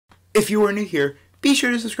If you are new here, be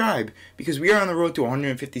sure to subscribe, because we are on the road to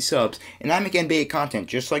 150 subs, and I make NBA content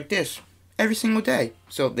just like this every single day.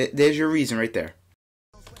 So there's your reason right there.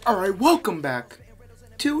 Alright, welcome back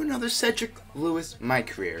to another Cedric Lewis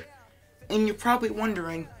MyCareer. And you're probably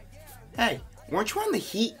wondering, hey, weren't you on the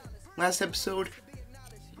Heat last episode?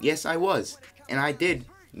 Yes, I was. And I did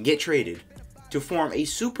get traded to form a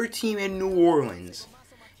super team in New Orleans.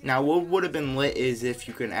 Now, what would have been lit is if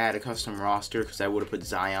you could add a custom roster, because I would have put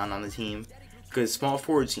Zion on the team. Because small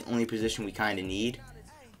forward's the only position we kind of need.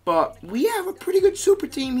 But we have a pretty good super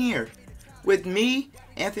team here. With me,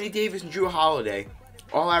 Anthony Davis, and Jrue Holiday,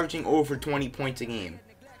 all averaging over 20 points a game.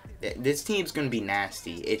 This team's going to be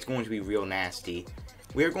nasty. It's going to be real nasty.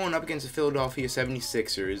 We're going up against the Philadelphia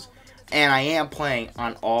 76ers. And I am playing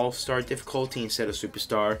on all-star difficulty instead of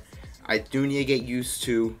superstar. I do need to get used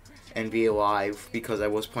to NBA Live because I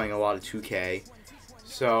was playing a lot of 2K.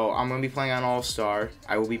 So I'm going to be playing on All-Star.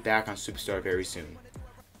 I will be back on Superstar very soon.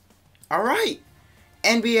 Alright.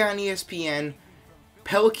 NBA on ESPN.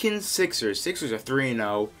 Pelicans Sixers. Sixers are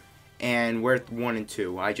 3-0. And we're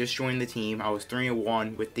 1-2. I just joined the team. I was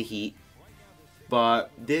 3-1 with the Heat.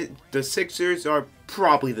 But the Sixers are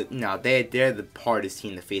probably they're the hardest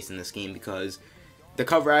team to face in this game because the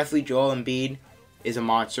cover athlete Joel Embiid is a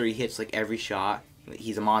monster. He hits like every shot.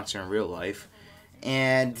 He's a monster in real life.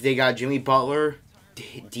 And they got Jimmy Butler,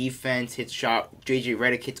 defense, hits shot. JJ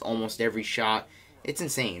Redick hits almost every shot. It's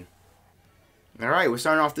insane. Alright, we're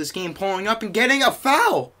starting off this game pulling up and getting a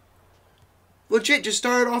foul. Legit, just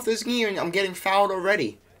started off this game and I'm getting fouled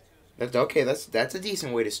already. That's okay, that's a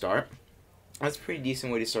decent way to start. That's a pretty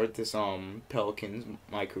decent way to start this Pelicans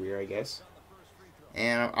MyCareer, I guess.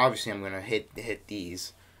 And obviously I'm gonna hit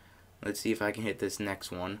these. Let's see if I can hit this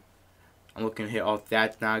next one. I'm looking to hit off.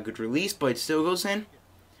 That's not a good release, but it still goes in.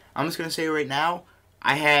 I'm just going to say right now,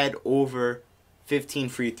 I had over 15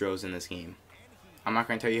 free throws in this game. I'm not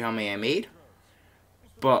going to tell you how many I made.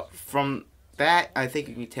 But from that, I think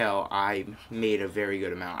you can tell I made a very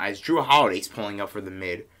good amount. As Jrue Holiday's pulling up for the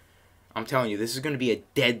mid. I'm telling you, this is going to be a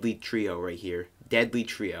deadly trio right here. Deadly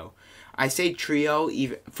trio. I say trio,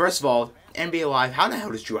 even first of all, NBA Live, how the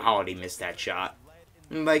hell does Jrue Holiday miss that shot?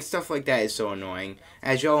 Like, stuff like that is so annoying.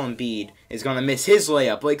 As Joel Embiid is going to miss his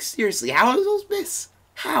layup. Like, seriously, how does those miss?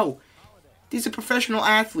 How? These are professional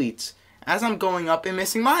athletes. As I'm going up and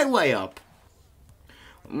missing my layup.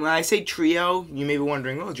 When I say trio, you may be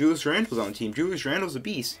wondering, oh, Julius Randle's on the team. Julius Randle's a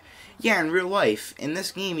beast. Yeah, in real life. In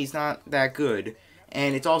this game, he's not that good.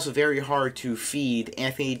 And it's also very hard to feed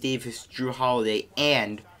Anthony Davis, Jrue Holiday,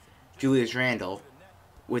 and Julius Randle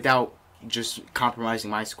without just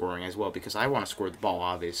compromising my scoring as well, because I want to score the ball,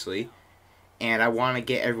 obviously, and I want to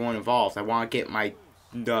get everyone involved. I want to get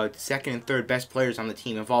the second and third best players on the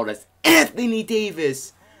team involved, as Anthony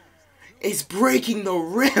Davis is breaking the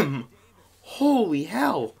rim. Holy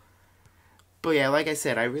hell. But yeah, like I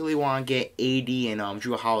said, I really want to get AD and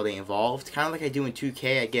Jrue Holiday involved, kind of like I do in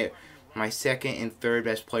 2K. I get my second and third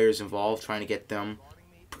best players involved, trying to get them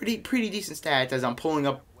pretty decent stats as I'm pulling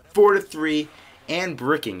up 4-3 and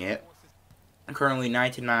bricking it. I'm currently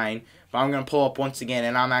 9-9, but I'm going to pull up once again,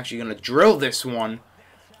 and I'm actually going to drill this one.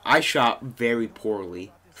 I shot very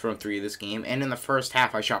poorly from 3 this game, and in the first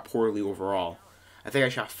half, I shot poorly overall. I think I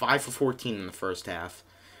shot 5 for 14 in the first half,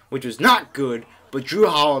 which was not good, but Jrue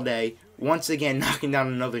Holiday, once again, knocking down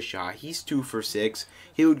another shot. He's 2 for 6.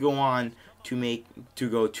 He would go on to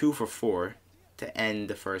go 2 for 4 to end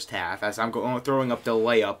the first half, as I'm throwing up the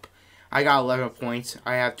layup. I got 11 points.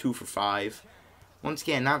 I have 2 for 5. Once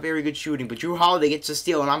again, not very good shooting, but Jrue Holiday gets a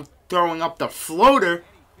steal, and I'm throwing up the floater,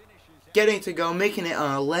 getting to go, making it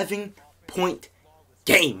an 11-point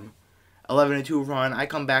game. 11-2 run. I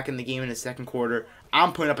come back in the game in the second quarter.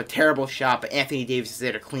 I'm putting up a terrible shot, but Anthony Davis is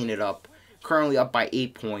there to clean it up. Currently up by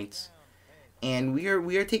 8 points. And we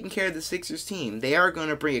are taking care of the Sixers team. They are going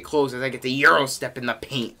to bring it close as I get the Euro step in the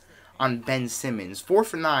paint on Ben Simmons. 4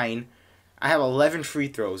 for 9. I have 11 free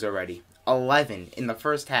throws already. 11 in the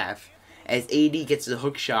first half. As AD gets the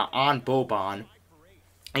hook shot on Boban.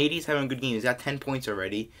 AD's having a good game. He's got 10 points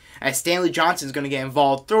already. As Stanley Johnson's going to get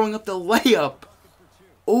involved, throwing up the layup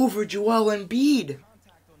over Joel Embiid.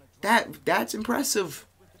 That's impressive.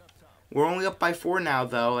 We're only up by 4 now,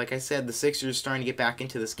 though. Like I said, the Sixers are starting to get back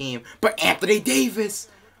into this game. But Anthony Davis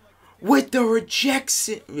with the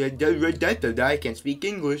rejection. I can't speak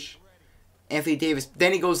English. Anthony Davis.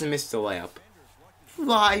 Then he goes and misses the layup.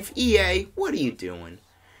 Live, EA, what are you doing?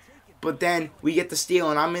 But then we get the steal,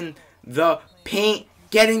 and I'm in the paint,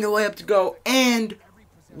 getting the layup to go, and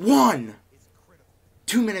 1.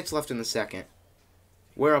 2 minutes left in the second.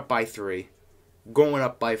 We're up by 3. Going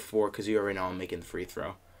up by 4, because you already know I'm making the free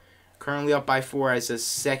throw. Currently up by 4 as the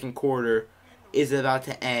second quarter is about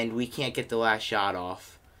to end. We can't get the last shot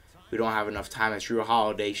off. We don't have enough time as Drew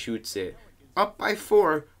Holiday shoots it. Up by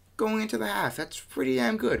 4 going into the half. That's pretty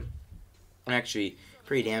damn good. Actually,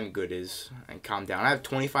 pretty damn good is, and calm down. I have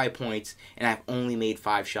 25 points, and I've only made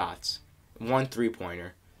 5 shots. 1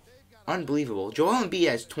 3-pointer. Unbelievable. Joel Embiid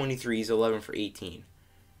has 23. He's 11 for 18.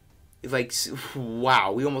 It's like,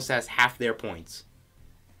 wow, we almost has half their points.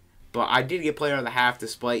 But I did get player of the half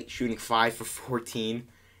despite shooting 5 for 14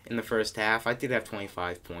 in the first half. I did have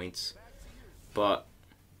 25 points. But,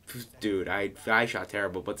 dude, I shot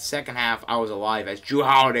terrible. But the second half, I was alive as Drew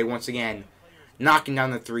Holiday once again knocking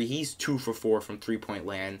down the 3. He's 2 for 4 from three-point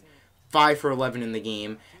land. 5 for 11 in the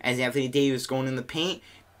game. As Anthony Davis going in the paint,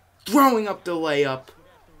 throwing up the layup.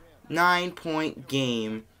 9-point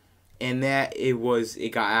game. And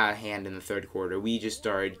it got out of hand in the third quarter. We just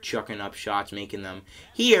started chucking up shots, making them.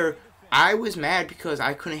 Here, I was mad because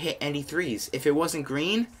I couldn't hit any threes. If it wasn't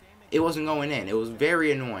green, it wasn't going in. It was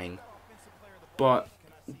very annoying. But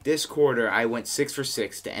this quarter, I went 6 for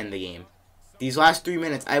 6 to end the game. These last 3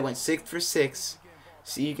 minutes, I went 6 for 6.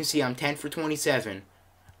 So you can see I'm 10 for 27.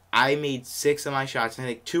 I made 6 of my shots. I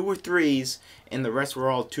think 2 were threes, and the rest were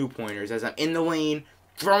all 2-pointers. As I'm in the lane,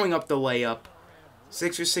 throwing up the layup.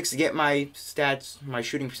 6 for 6 to get my stats, my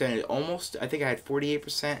shooting percentage almost. I think I had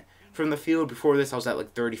 48% from the field. Before this, I was at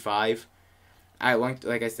like 35.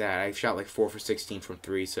 Like I said, I shot like 4 for 16 from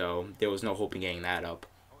 3, so there was no hope in getting that up.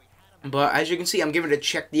 But as you can see, I'm giving it to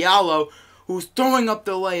Check Diallo, who's throwing up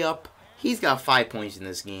the layup. He's got 5 points in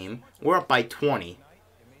this game. We're up by 20.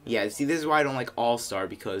 Yeah, see, this is why I don't like All-Star,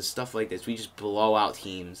 because stuff like this, we just blow out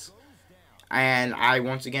teams. And I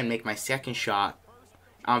once again make my second shot.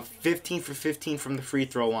 I'm 15 for 15 from the free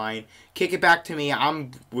throw line. Kick it back to me.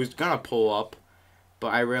 Was going to pull up,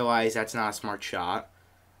 but I realized that's not a smart shot.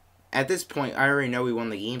 At this point, I already know we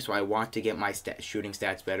won the game, so I want to get my shooting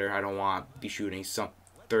stats better. I don't want to be shooting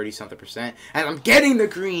 30-something%. And I'm getting the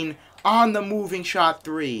green on the moving shot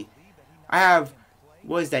 3. I have,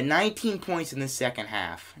 what is that, 19 points in the second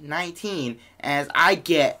half. 19, as I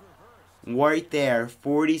get, right there,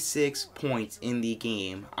 46 points in the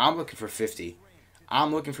game. I'm looking for 50.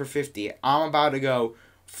 I'm looking for 50. I'm about to go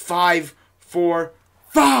 5 for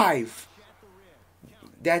 5.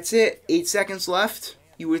 That's it. 8 seconds left.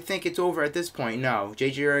 You would think it's over at this point. No.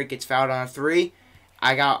 J.J. Redick gets fouled on a 3.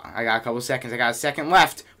 I got a couple seconds. I got a second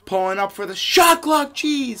left. Pulling up for the shot clock.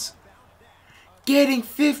 Jeez. Getting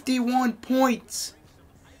 51 points.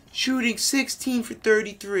 Shooting 16 for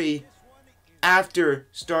 33. After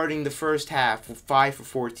starting the first half with 5 for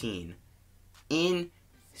 14.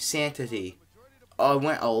 Insanity. I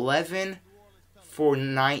went 11 for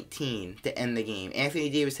 19 to end the game.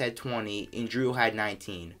 Anthony Davis had 20, and Drew had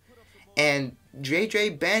 19. And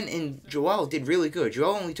JJ, Ben, and Joel did really good.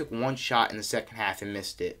 Joel only took 1 shot in the second half and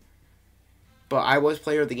missed it. But I was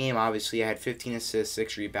player of the game, obviously. I had 15 assists,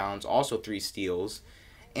 6 rebounds, also 3 steals.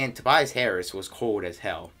 And Tobias Harris was cold as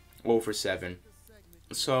hell. 0 for 7.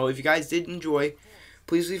 So if you guys did enjoy,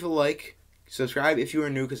 please leave a like. Subscribe if you are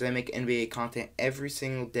new, because I make NBA content every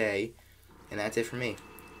single day. And that's it for me.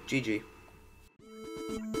 GG.